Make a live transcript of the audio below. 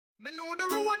Me know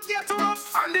the road get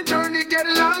rough and the journey get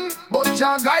long, but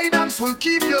Jah guidance will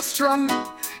keep you strong.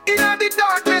 In the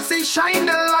darkness He shine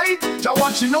the light. Jah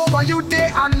watching over you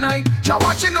day and night. Jah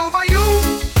watching over you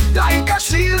like a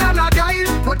shield and a guide,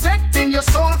 protecting your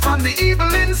soul from the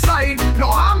evil inside. No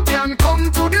harm can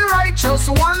come to the righteous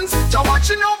ones. Jah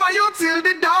watching over you till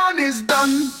the dawn is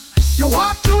done. You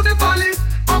walk through the valley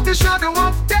of the shadow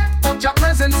of death, but Jah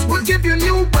presence will give you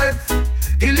new breath.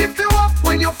 He lift you up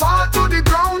when you fall to the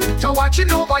ground. Jah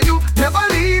watching over you, never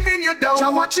leaving you down. Jah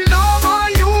watching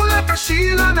over you like a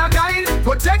shield and a guide,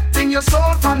 protecting your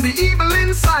soul from the evil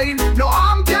inside. No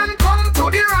harm can come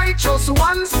to the righteous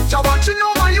ones. Jah watching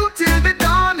over you till the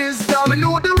dawn is done. We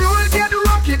know the road get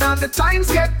rocky and the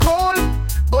times get cold,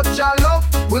 but Jah love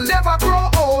will never grow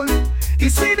old. He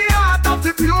see the heart of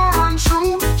the pure and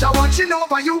true. Jah watching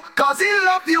over you, cause He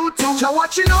love you too. Jah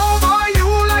watching over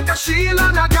you like a shield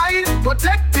and a guide,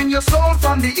 protecting your soul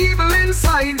from the evil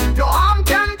inside. No harm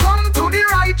can come to the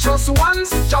righteous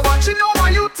ones. Jah watching over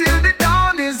you till the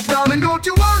dawn is done. And don't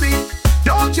you worry,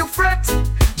 don't you fret,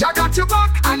 Jah got your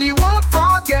back and He won't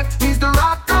forget. He's the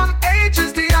rock from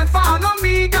ages, the Alpha and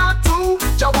Omega too.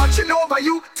 Jah watching over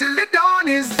you till the dawn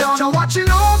is done. Jah watching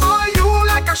over you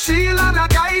like a shield and a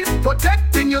guide,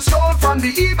 protecting your soul from the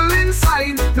evil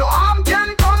inside. No harm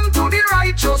can come to the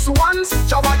righteous ones.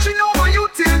 Jah watching over you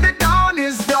till the dawn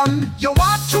is done. You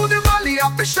walk through the valley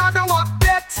of the shadow of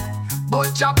death,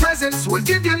 but Jah presence will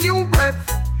give you new breath.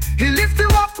 He lift you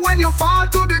up when you fall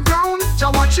to the ground.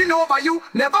 Jah watching over you,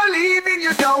 never leaving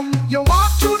you down. You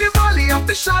walk through the valley of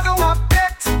the shadow of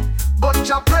death, but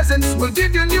Jah presence will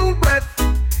give you new breath.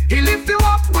 He lift you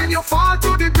up when you fall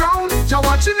to the ground. Jah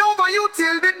watching over you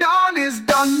till the dawn is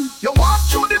done. You walk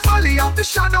through the valley of the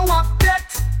shadow of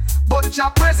death, but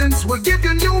Jah presence will give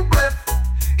you new breath.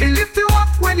 He lift you up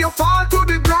when you fall to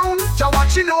the ground. Jah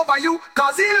watching over you,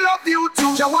 cause He love you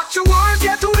too. Jah watch your world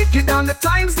get wicked and the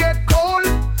times get cold,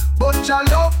 but Jah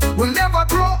love will never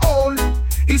grow old.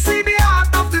 He see the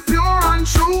heart of the pure and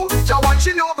true. Jah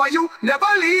watching over you,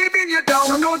 never leaving you down.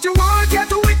 So don't your world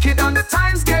get wicked and the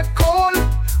times get cold,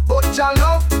 but Jah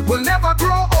love will never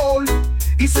grow old.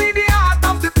 He see the heart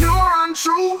of the pure and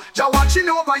true. Jah watching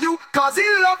over you, cause He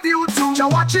love you too. Jah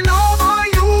watching over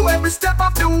you every step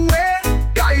of the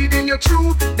way, guiding you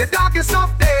through the darkest of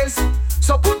days.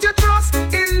 So put your trust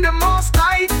in the Most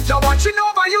High. Jah watching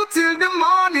over you till the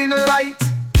morning light.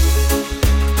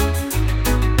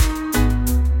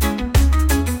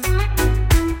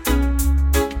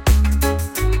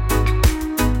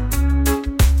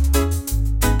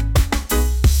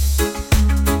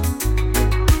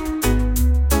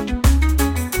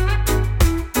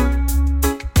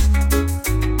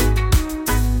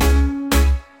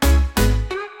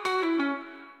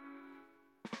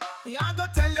 I go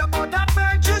tell you about that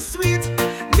virgin sweet.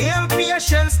 Name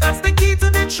patience, that's the key to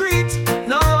the treat.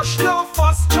 No rush, no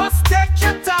fuss, just take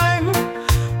your time.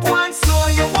 One slow,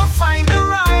 you will find the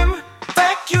rhyme.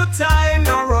 Take your time,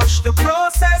 no rush the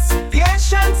process.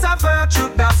 Patience a virtue,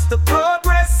 that's the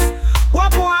progress.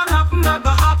 What won't happen, not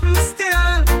gonna happen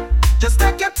still. Just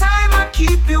take your time and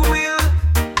keep your will.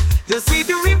 You see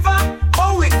the river,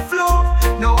 oh it flow.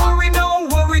 No hurry, no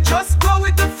worry, just go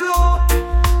with the flow.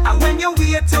 And when you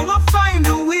wait, you will find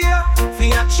a way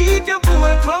to achieve your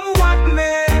goal, come what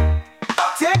may.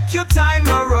 Take your time,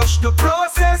 no rush the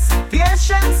process.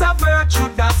 Patience a virtue,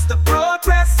 that's the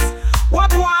progress.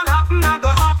 What won't happen, not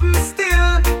gonna happen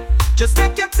still. Just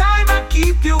take your time and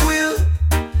keep your will.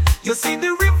 You see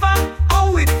the river,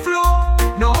 how it flow.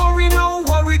 No hurry, no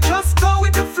worry, just go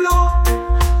with the flow.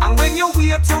 And when you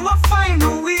wait, you will find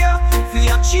a way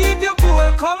to achieve your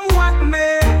goal, come what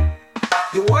may.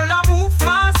 The world a move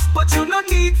fast, but you no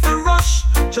need to rush.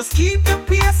 Just keep your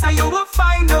pace and you will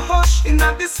find the hush. In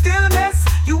the stillness,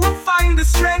 you will find the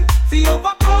strength to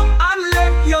overcome and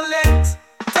let your length.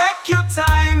 Take your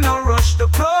time, no rush the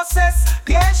process.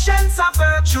 Patience a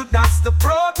virtue, that's the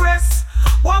progress.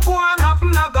 What won't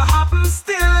happen, not gonna happen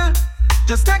still.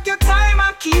 Just take your time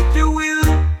and keep your will.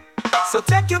 So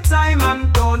take your time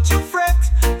and don't you fret.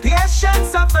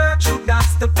 Patience a virtue,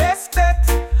 that's the best bet.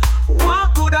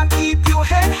 Walk good and keep your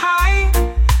head high.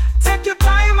 Take your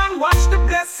time and watch the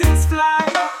blessings fly.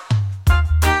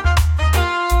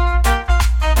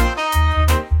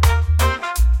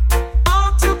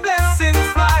 Watch the blessings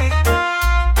fly.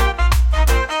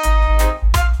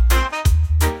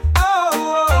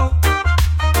 Oh,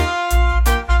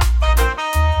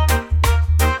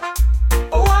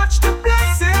 oh. Watch the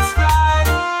blessings fly.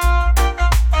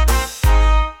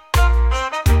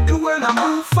 The world a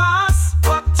move fast,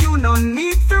 no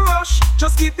need to rush.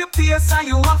 Just keep your pace and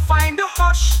you will find the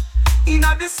hush. In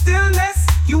the stillness,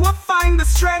 you will find the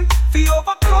strength to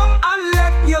overcome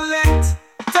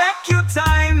your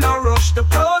time, no rush the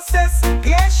process.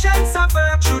 Patience a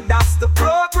virtue, that's the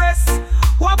progress.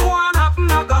 What won't happen,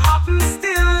 not gonna happen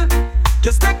still.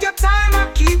 Just take your time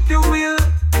and keep your will.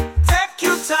 Take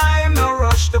your time, no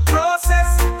rush the process.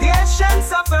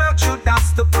 Patience a virtue,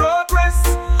 that's the progress.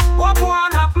 What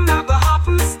won't happen, not gonna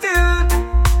happen still.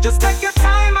 Just take your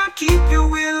time and keep your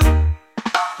will.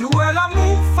 The world a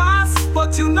move fast,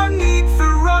 but you no need to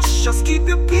rush. Just keep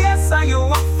your pace and you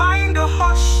will find a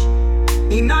hush.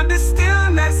 In the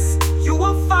stillness, you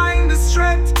will find the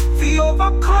strength to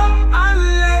overcome and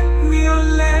let me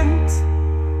relent.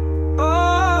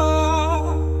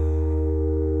 Oh,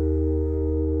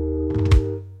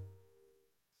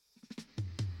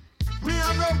 me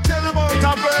a go tell about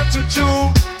a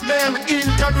virtue, them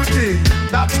integrity.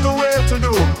 That's the way to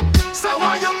do. So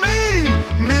what you mean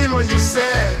what you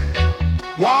say.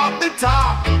 Walk the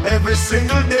talk every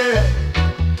single day.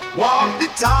 Walk the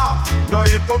talk, no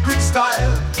hypocrite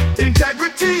style.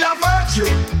 Integrity and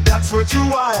virtue, that's what you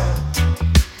want.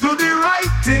 Do the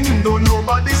right thing, don't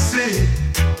nobody see.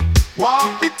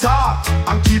 Walk the talk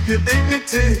and keep your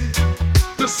dignity.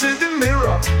 To see the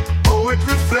mirror, how it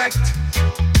reflect.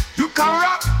 You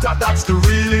character, that's the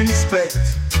real inspect.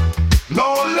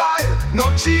 No lie, no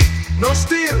cheat, no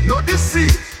steal, no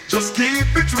deceit. Just keep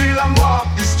it real and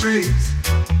walk the streets.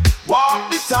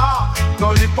 Walk the talk,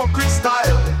 no hypocrite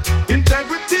style.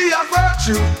 Integrity and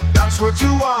virtue, that's what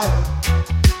you want.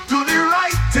 Do the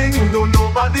right thing, don't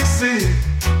nobody see.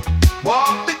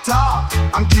 Walk the talk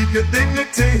and keep your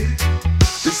dignity.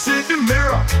 You see the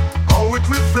mirror, how it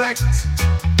reflects.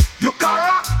 Your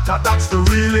character, that's the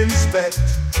real inspect.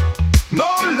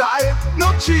 No lie,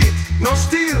 no cheat, no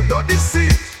steal, no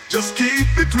deceit. Just keep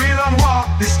it real and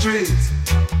walk the streets.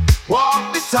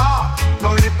 Walk the talk,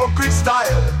 no hypocrite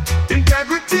style.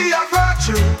 Integrity and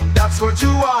virtue, that's what you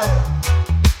want.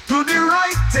 Do the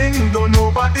right thing, don't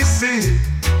nobody see.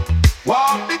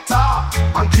 Walk the talk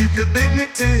and keep your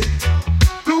dignity.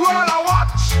 The world I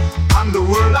watch and the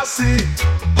world I see.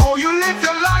 How you live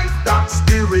your life, that's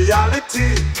the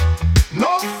reality.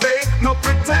 No fake, no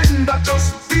pretender,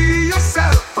 just be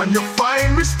yourself and you'll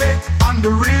find respect and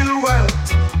the real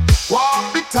wealth.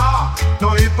 Walk the talk,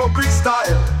 no hypocrite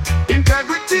style.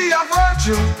 Integrity and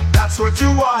virtue, that's what you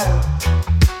want.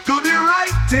 Do the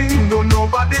right thing, don't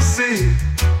nobody see.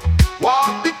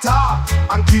 Walk the talk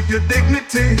and keep your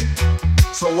dignity.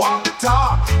 So walk the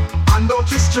talk and don't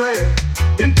you stray.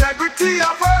 Integrity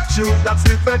and virtue, that's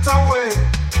the better way.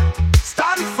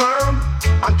 Stand firm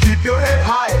and keep your head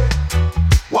high.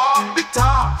 Walk the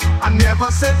talk and never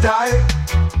say die.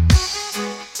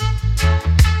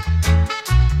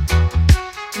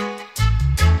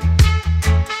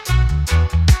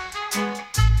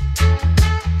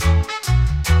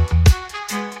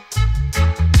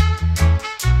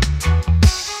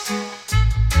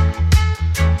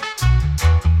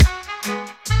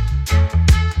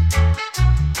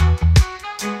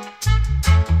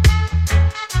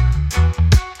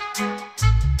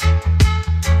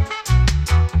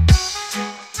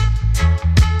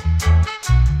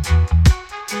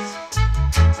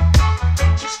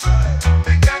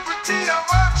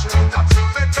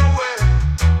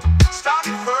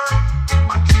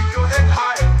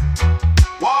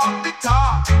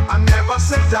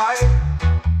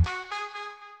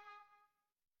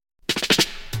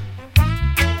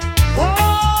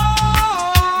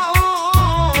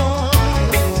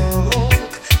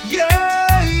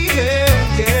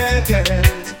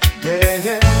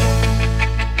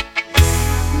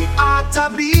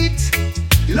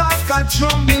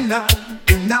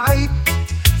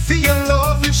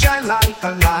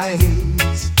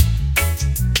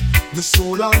 The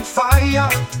soul on fire,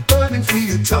 burning for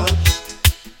your touch.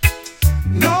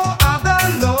 No other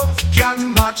love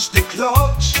can match the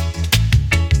clutch.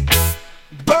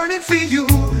 Burning for you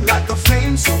like a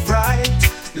flame so bright.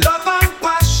 Love and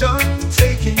passion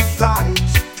taking flight.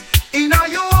 In all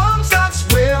your arms,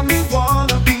 that's where me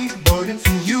wanna be. Burning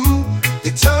for you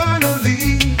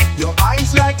eternally. Your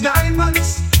eyes like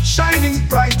diamonds, shining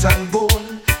bright and bold.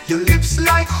 Your lips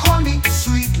like honey,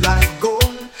 sweet like gold.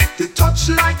 They touch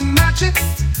like magic,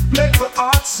 make my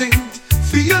heart sing.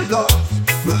 Feel your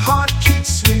love, my heart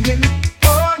keeps swinging.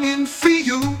 Burning for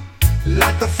you,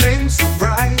 like the flame so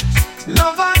bright.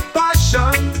 Love and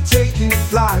passion taking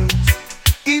flight.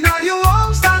 In all your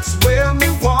arms, that's where me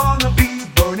wanna be.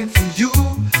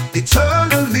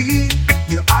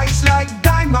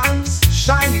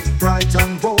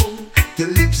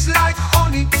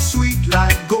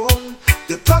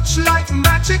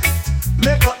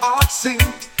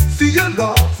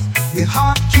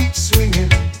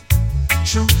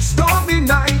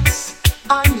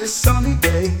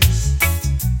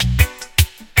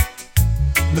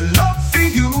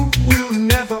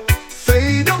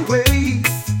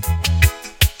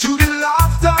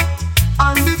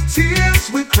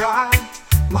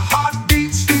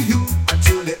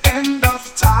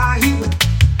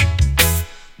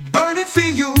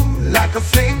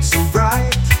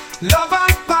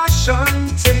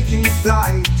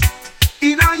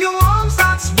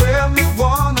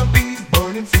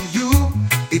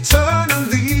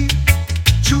 eternally.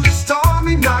 Through the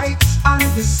stormy nights and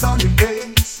the sunny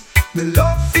days, the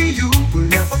love for you will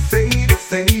never fade or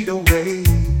fade away.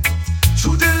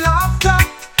 Through the laughter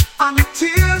and the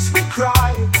tears we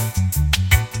cry,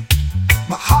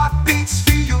 my heart beats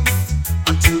for you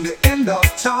until the end of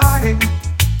time.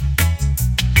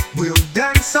 We'll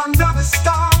dance under the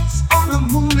stars on a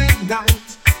moonlit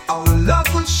night. Our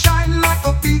love will shine like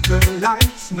a beacon light.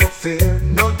 No fear,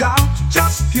 no doubt,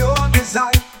 just pure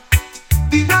desire.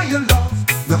 Deny your love,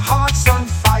 the heart's on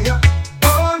fire,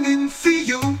 burning for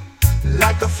you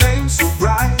like a flame so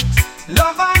bright.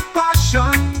 Love and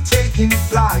passion taking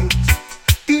flight.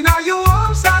 In your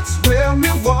arms, that's where we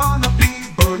wanna be,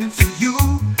 burning for you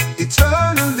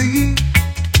eternally.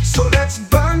 So let's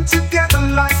burn together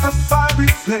like a fiery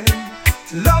flame.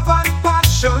 Love and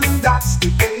passion, that's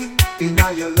the aim. In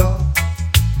your love,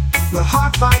 the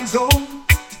heart finds